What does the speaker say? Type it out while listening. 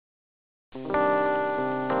We're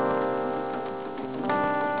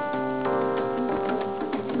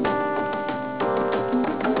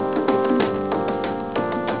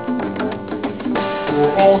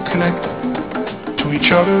all connected to each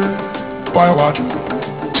other biologically,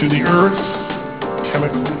 to the earth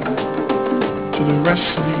chemically, to the rest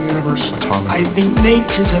of the universe atomically. I think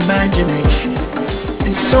nature's imagination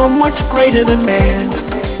is so much greater than man.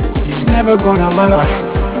 He's never gonna let us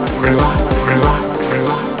relax.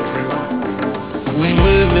 We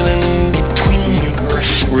live in an in-between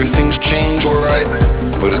universe where things change alright,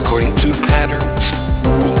 but according to patterns,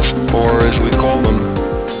 rules, or as we call them,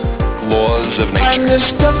 laws of nature. I'm just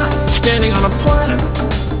standing on a planet.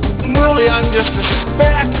 Really, I'm just a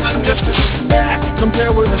speck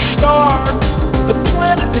compared with a star. The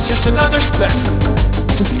planet is just another speck.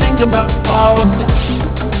 To think about all of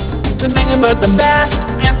this, to think about the vast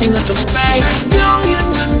emptiness of space.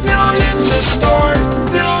 Billions and billions of stars,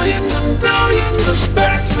 billions and billions of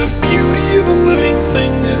specks. The beauty of a living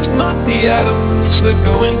thing is not the atoms that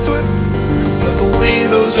go into it, but the way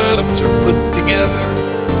those atoms are put together.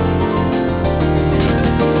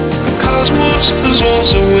 The cosmos is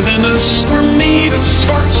also within us. We're made of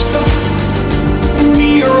spark stuff, and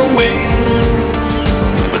we are away.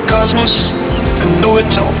 The cosmos can know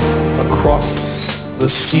itself across the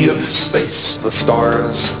sea of space. The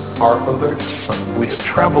stars are others. We have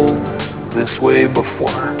traveled this way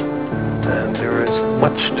before, and there is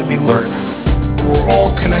much to be learned. We're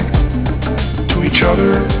all connected to each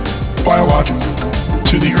other biologically,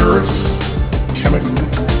 to the earth chemically,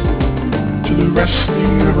 to the rest of the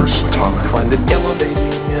universe atomically. I find it elevating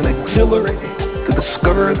and exhilarating to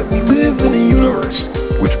discover that we live in a universe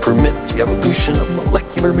which permits the evolution of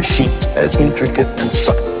molecular machines as intricate and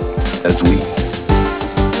subtle as we.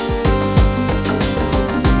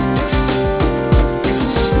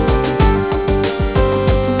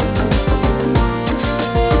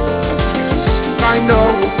 I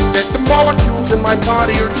know that the molecules in my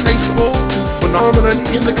body are traceable to phenomena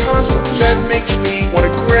in the cosmos that makes me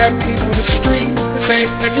want to grab people in the street and say,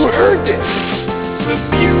 have you heard this? The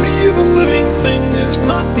beauty of a living thing is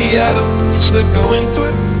not the atoms that go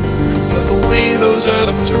into it, but the way those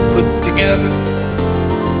atoms are put together.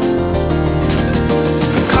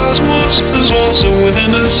 The cosmos is also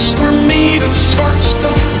within us. We're made of spark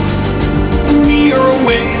stuff, and we are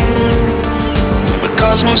away. The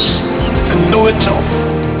cosmos can know itself.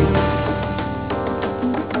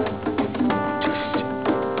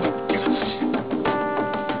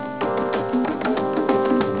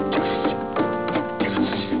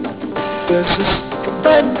 There's this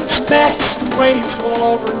tremendous mass of waves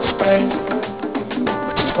all over in space,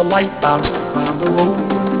 which is the light bouncing around the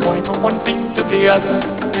room, going from one thing to the other.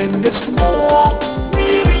 And it's all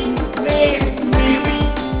really there,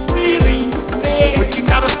 really there. But you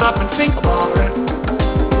gotta stop and think about it,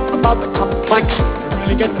 about the complexity to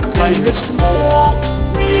really get the play. It's all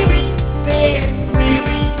really there,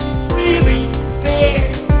 really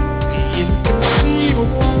there. The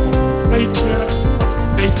inconceivable nature.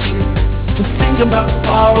 To think about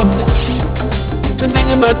all of this, to think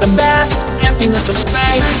about the vast emptiness of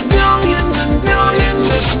space. Billions and billions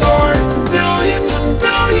of stars, billions and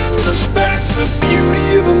billions of specks. The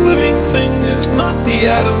beauty of a living thing is not the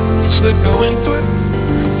atoms that go into it,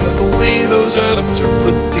 but the way those atoms are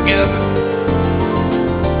put together.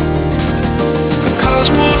 The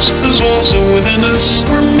cosmos is also within us.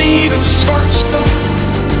 We're made of spark stuff,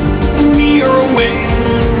 and we are away.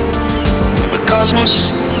 The cosmos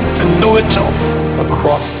can know itself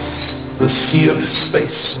across the sea of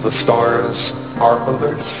space. The stars are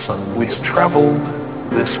others. We have traveled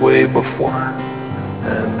this way before,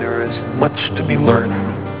 and there is much to be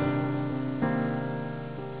learned.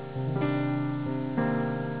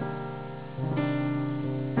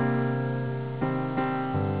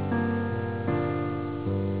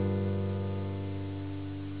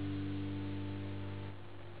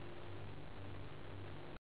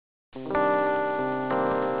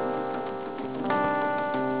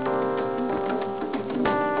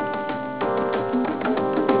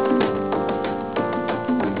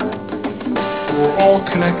 We're all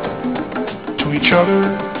connected to each other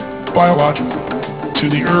biologically, to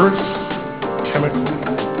the earth chemically,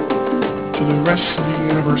 to the rest of the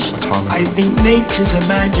universe atomically. I think nature's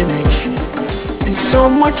imagination is so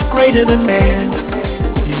much greater than man.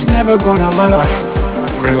 He's never gonna let us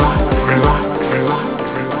relax.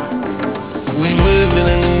 We live in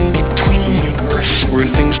an in-between universe where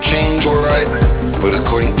things change alright, but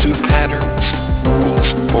according to patterns,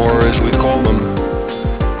 rules, or as we call them,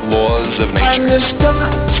 laws of nature. I'm just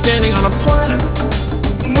standing on a planet.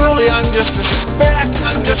 Really, I'm just a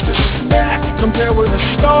speck compared with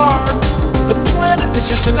a star. planet is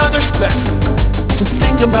just another speck. To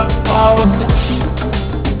think about all of this,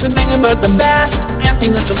 to think about the vast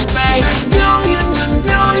emptiness of space. Billions and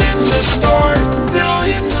billions of stars,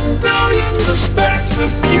 billions and billions of specks. The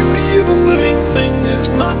beauty of a living thing is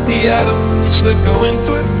not the atoms that go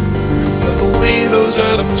into it, but the way those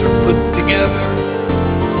atoms are put together.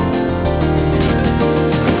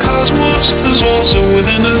 The cosmos is also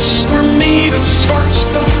within us. We're made of spark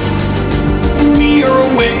stuff, and we are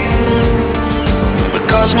away from the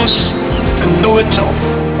cosmos and know itself.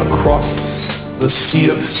 Across the sea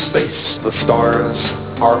of space, the stars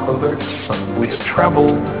are others. We have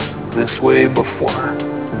traveled this way before,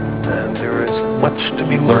 and there is much to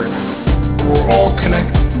be learned. We're all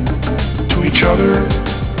connected to each other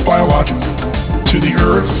biologically, to the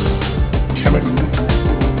earth chemically,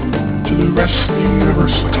 to the rest of the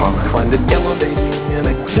universe atomically. I find it elevating and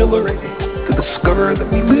exhilarating to discover that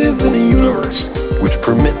we live in a universe which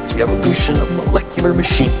permits the evolution of molecular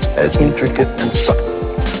machines as intricate and subtle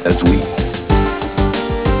as we.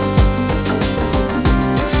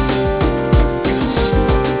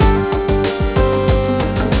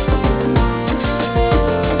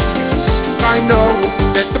 I know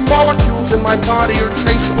that the molecules in my body are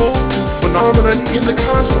traceable to phenomena in the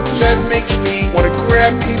cosmos. That makes me want to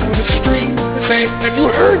grab people in the street and say, have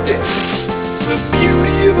you heard this? The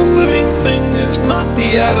beauty of a living thing is not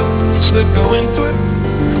the atoms that go into it,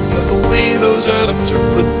 but the way those atoms are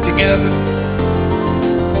put together.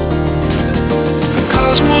 The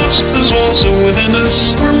cosmos is also within us.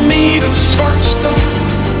 We're made of spark stuff,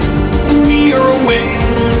 and we are away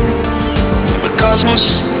from the cosmos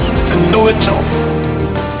and know itself.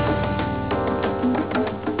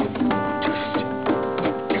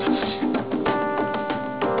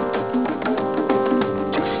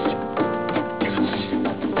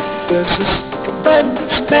 There's this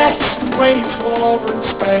tremendous mass of waves all over in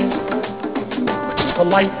space, which is the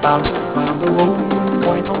light bouncing around the room,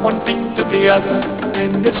 going from one thing to the other,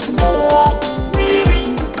 and it's all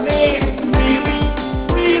really there,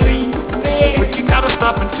 really there. But you gotta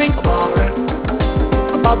stop and think about it,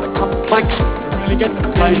 about the complexity you really get to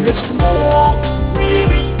play. It's all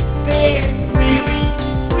really there,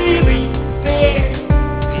 really there.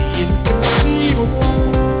 The inconceivable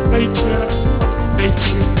nature.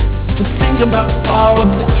 To think about all of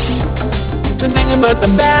this, to think about the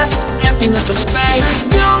vast emptiness of space.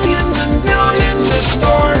 Billions and billions of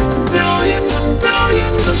stars, billions and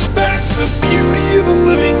billions of specks. The beauty of a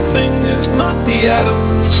living thing is not the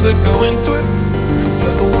atoms that go into it,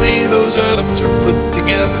 but the way those atoms are put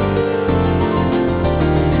together.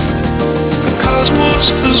 The cosmos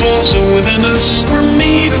is also within us. We're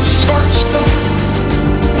made of spark stuff,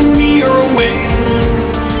 and we are away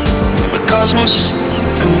from the cosmos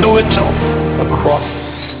and know itself. Across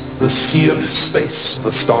the sea of space,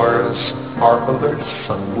 the stars are others.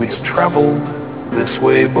 We have traveled this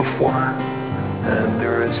way before, and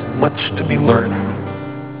there is much to be learned.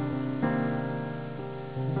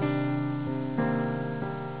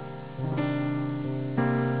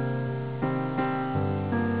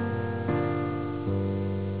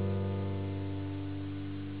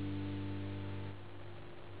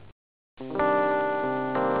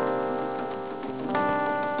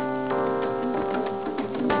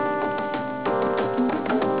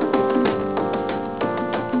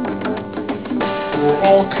 We're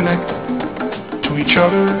all connected to each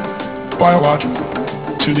other biologically,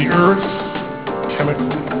 to the earth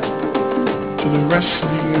chemically, to the rest of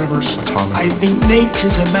the universe atomically. I think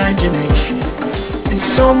nature's imagination is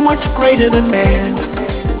so much greater than man.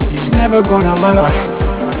 He's never gonna let us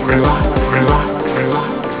rely.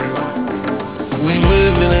 We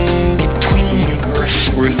live in an in-between universe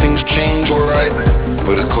where things change alright,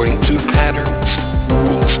 but according to patterns,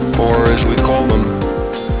 rules, or as we call them,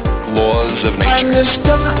 laws of nature. I'm just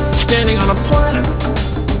standing on a planet.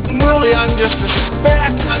 Really, I'm just a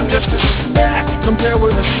speck compared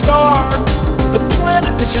with a star. The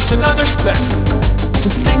planet is just another speck. To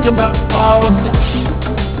think about all of this,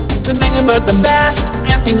 to think about the vast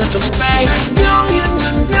emptiness of space. Billions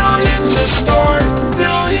and billions of stars,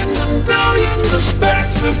 billions and billions of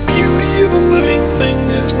specks. The beauty of a living thing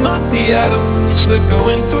is not the atoms that go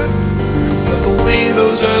into it, but the way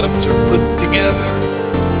those atoms are put together.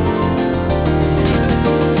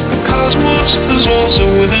 The cosmos is also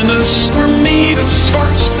within us. We're made of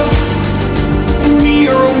spark stuff, and we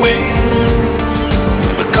are away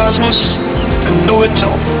from the cosmos and know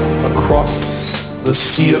itself. Across the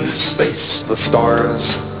sea of space, the stars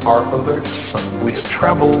are others. We have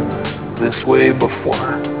traveled this way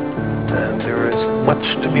before, and there is much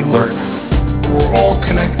to be learned. We're all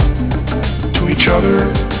connected to each other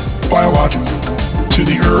biologically, to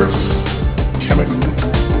the earth chemically,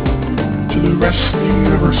 to the rest of the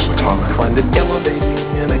universe atomically. I find it elevating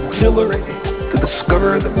and exhilarating to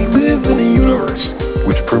discover that we live in a universe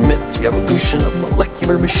which permits the evolution of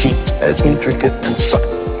molecular machines as intricate and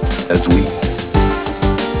subtle as we.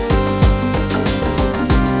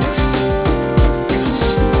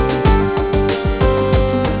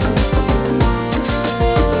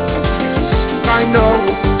 I know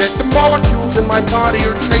that the molecules in my body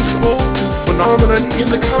are traceable to phenomenon in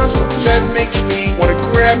the cosmos. That makes me want to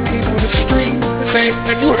grab people in the street and say,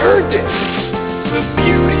 have you heard this? The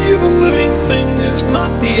beauty of a living thing is not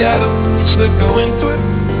the atoms that go into it,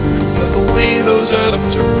 but the way those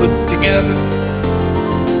atoms are put together.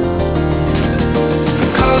 The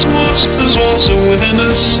cosmos is also within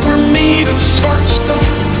us. We're made of spark stuff.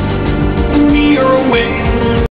 We are away